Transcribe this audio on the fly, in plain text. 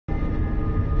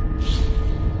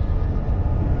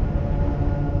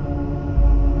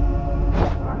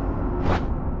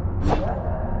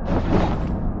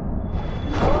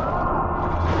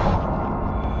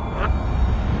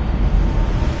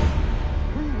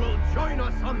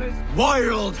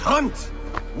Wild hunt!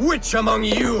 Which among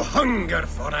you hunger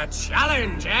for a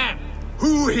challenge, eh?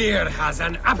 Who here has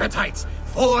an appetite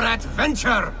for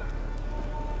adventure?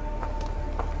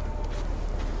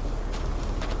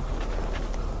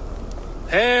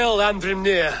 Hail,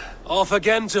 Andrimnir. Off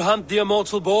again to hunt the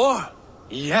immortal boar?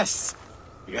 Yes.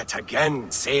 Yet again,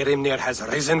 Saerimnir has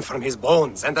risen from his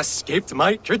bones and escaped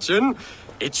my kitchen.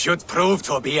 It should prove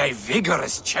to be a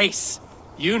vigorous chase.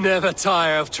 You never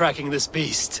tire of tracking this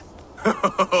beast.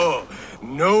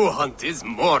 No hunt is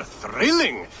more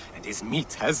thrilling, and his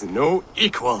meat has no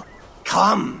equal.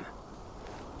 Come!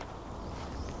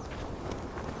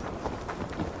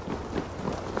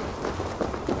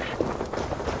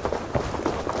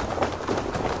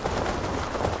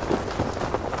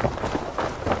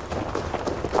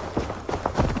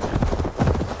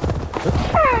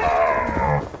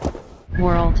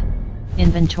 World.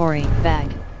 Inventory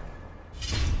bag.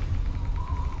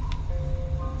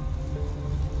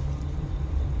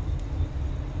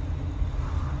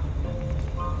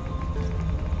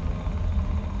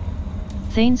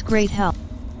 Thane's great help.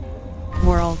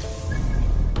 World.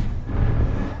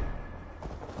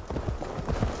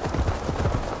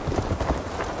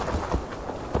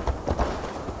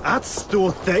 At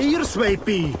stå there,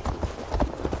 Sveipy!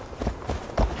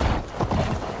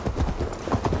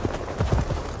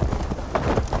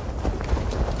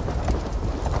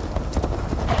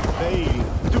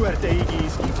 Du ert eigi í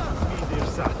skipasmíðir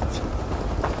satt.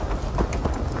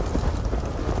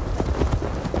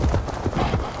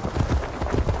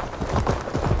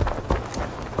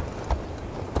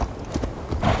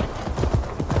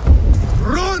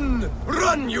 Run!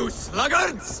 Run, you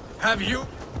sluggards! Have you...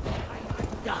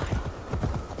 Die!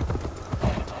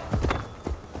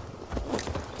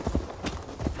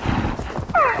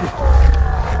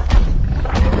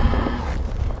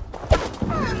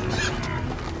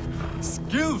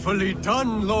 Skillfully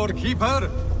done, Lord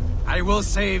Keeper. I will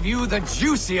save you the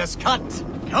juiciest cut.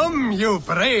 Come, you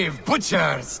brave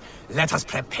butchers. Let us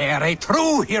prepare a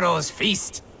true hero's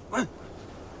feast.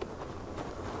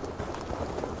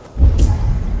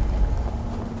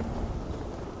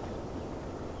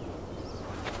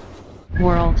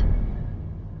 World.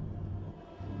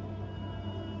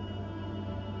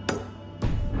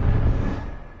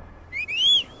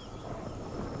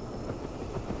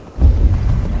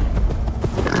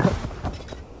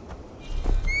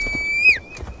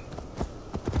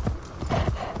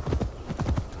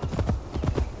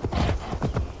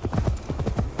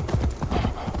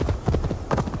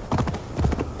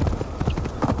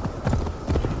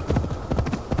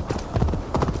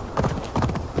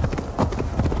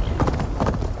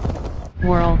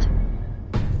 World.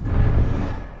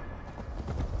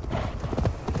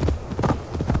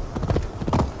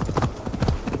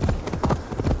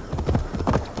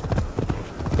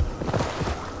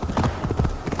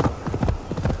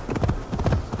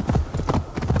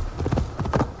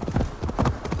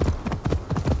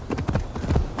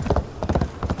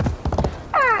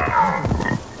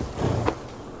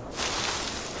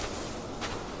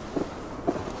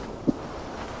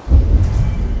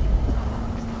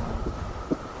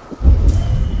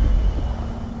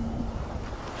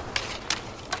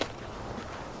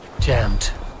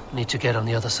 Jammed. Need to get on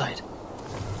the other side.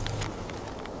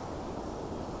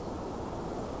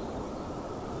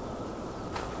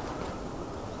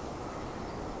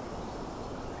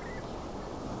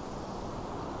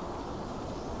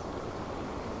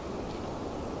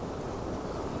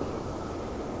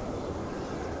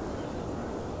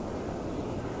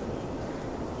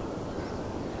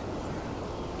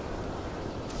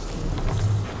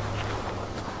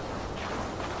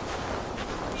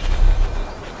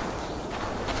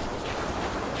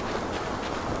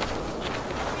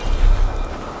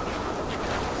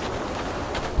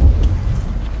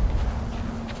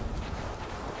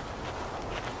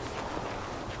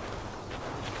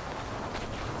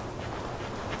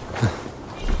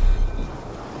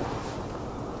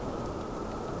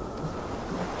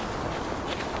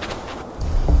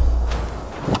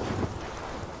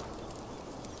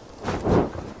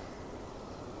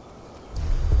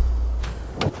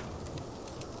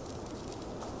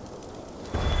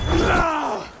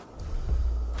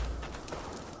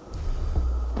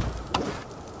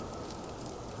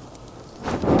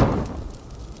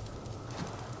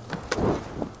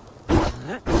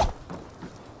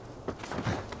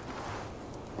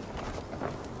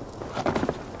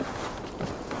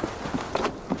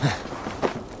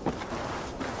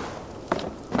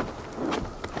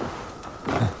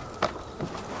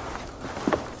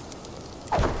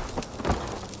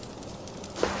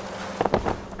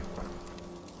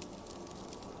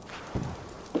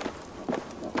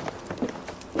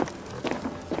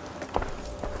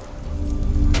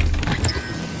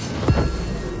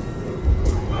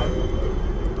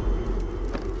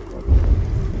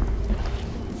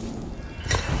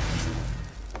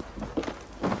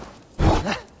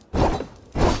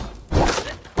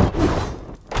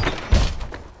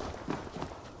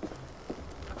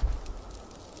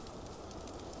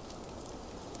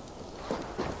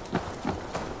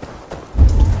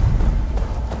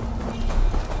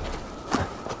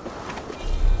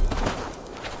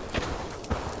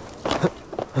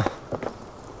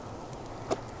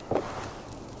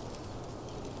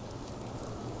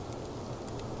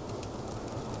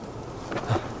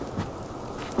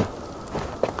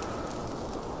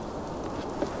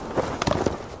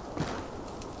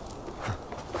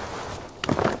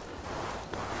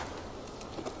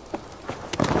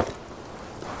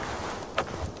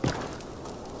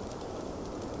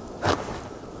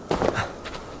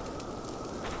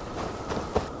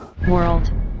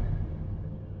 World.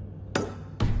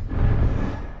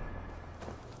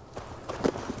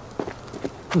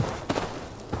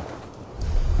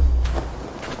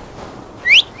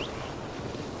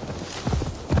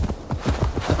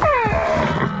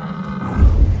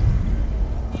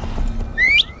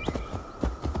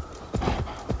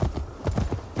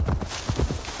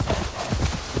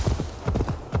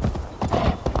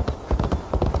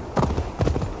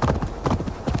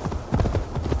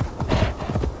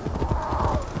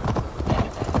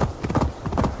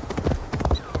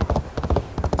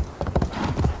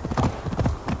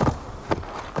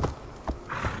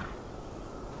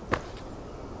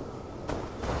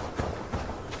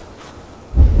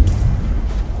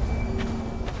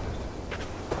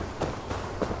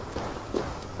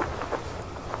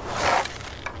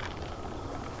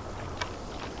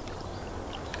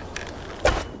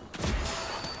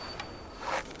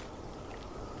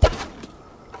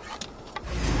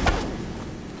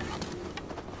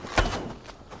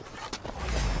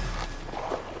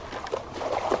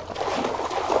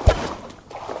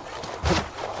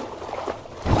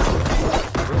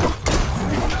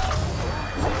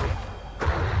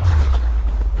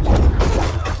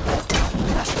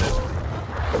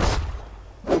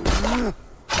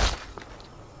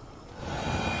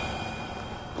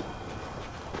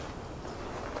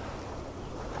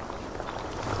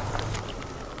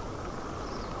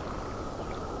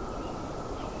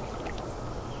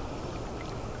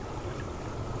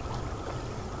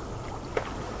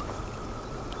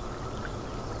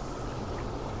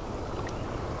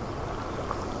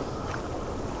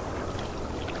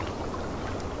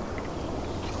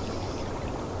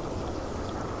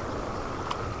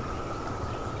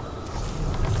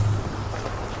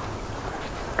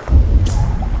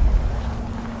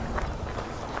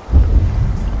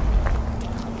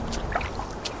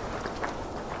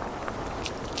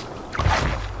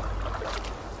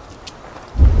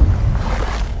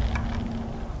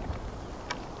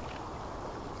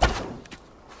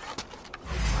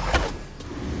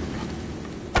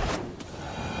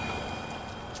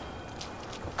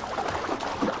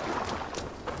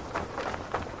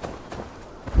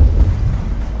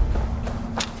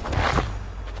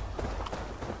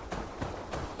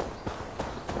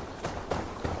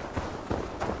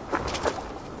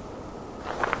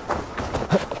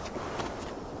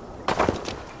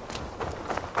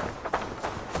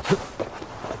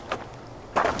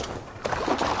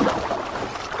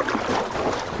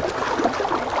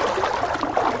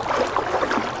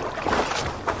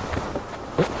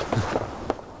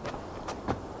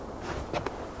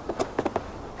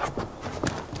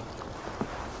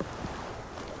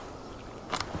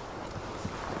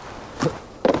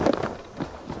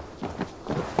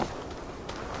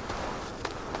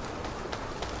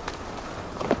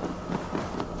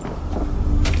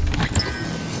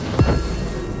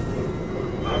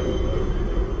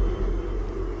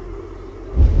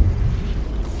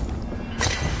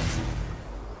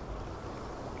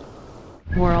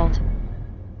 World.